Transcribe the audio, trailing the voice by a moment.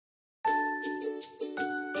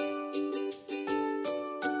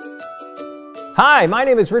Hi, my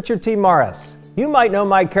name is Richard T. Morris. You might know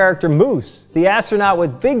my character Moose, the astronaut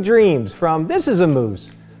with big dreams from This Is a Moose,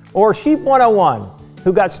 or Sheep 101,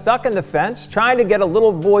 who got stuck in the fence trying to get a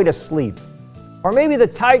little boy to sleep. Or maybe the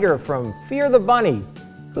tiger from Fear the Bunny,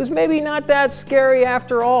 who's maybe not that scary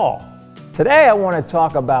after all. Today I want to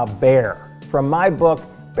talk about Bear, from my book,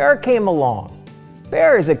 Bear Came Along.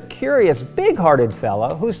 Bear is a curious, big-hearted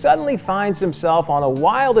fellow who suddenly finds himself on a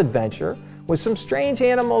wild adventure with some strange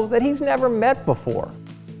animals that he's never met before.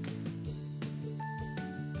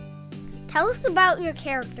 Tell us about your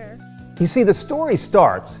character. You see, the story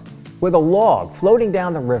starts with a log floating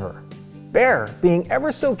down the river. Bear, being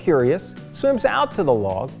ever so curious, swims out to the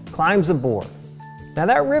log, climbs aboard. Now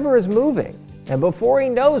that river is moving, and before he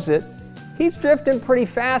knows it, he's drifting pretty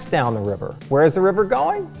fast down the river. Where's the river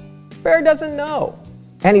going? Bear doesn't know.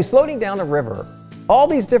 And he's floating down the river. All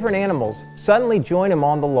these different animals suddenly join him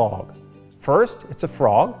on the log. First, it's a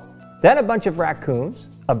frog, then a bunch of raccoons,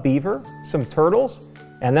 a beaver, some turtles,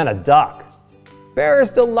 and then a duck. Bear is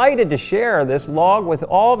delighted to share this log with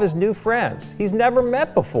all of his new friends he's never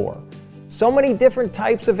met before. So many different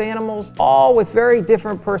types of animals, all with very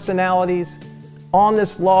different personalities, on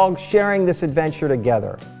this log sharing this adventure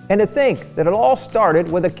together. And to think that it all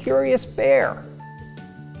started with a curious bear.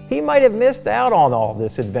 He might have missed out on all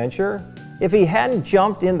this adventure if he hadn't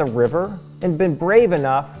jumped in the river and been brave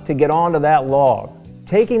enough to get onto that log.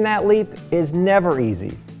 Taking that leap is never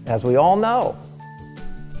easy, as we all know.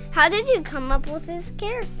 How did you come up with this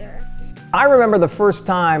character? I remember the first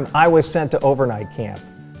time I was sent to overnight camp.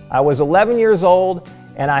 I was 11 years old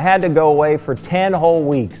and I had to go away for 10 whole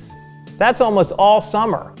weeks. That's almost all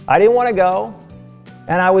summer. I didn't want to go,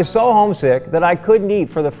 and I was so homesick that I couldn't eat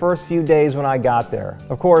for the first few days when I got there.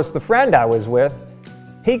 Of course, the friend I was with,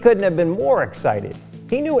 he couldn't have been more excited.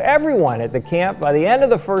 He knew everyone at the camp by the end of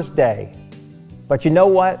the first day. But you know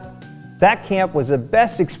what? That camp was the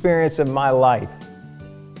best experience of my life.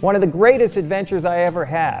 One of the greatest adventures I ever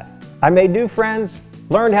had. I made new friends,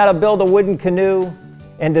 learned how to build a wooden canoe,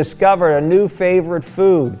 and discovered a new favorite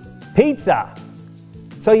food, pizza.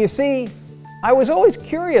 So you see, I was always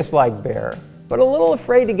curious like Bear, but a little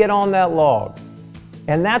afraid to get on that log.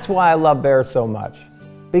 And that's why I love Bear so much,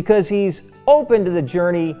 because he's open to the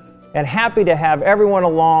journey and happy to have everyone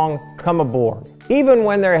along come aboard, even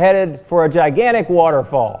when they're headed for a gigantic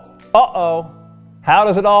waterfall. Uh-oh, how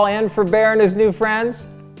does it all end for Bear and his new friends?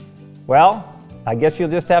 Well, I guess you'll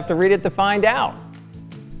just have to read it to find out.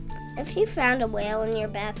 If you found a whale in your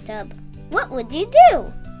bathtub, what would you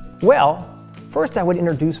do? Well, first I would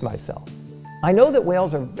introduce myself. I know that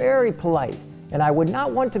whales are very polite, and I would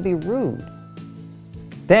not want to be rude.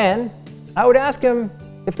 Then, I would ask him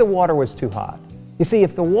if the water was too hot. You see,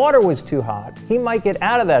 if the water was too hot, he might get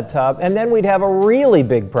out of that tub, and then we'd have a really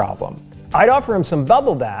big problem. I'd offer him some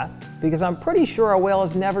bubble bath, because I'm pretty sure a whale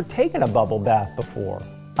has never taken a bubble bath before.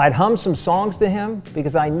 I'd hum some songs to him,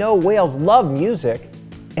 because I know whales love music.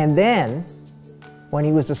 And then, when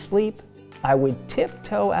he was asleep, I would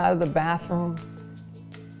tiptoe out of the bathroom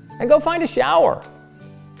and go find a shower.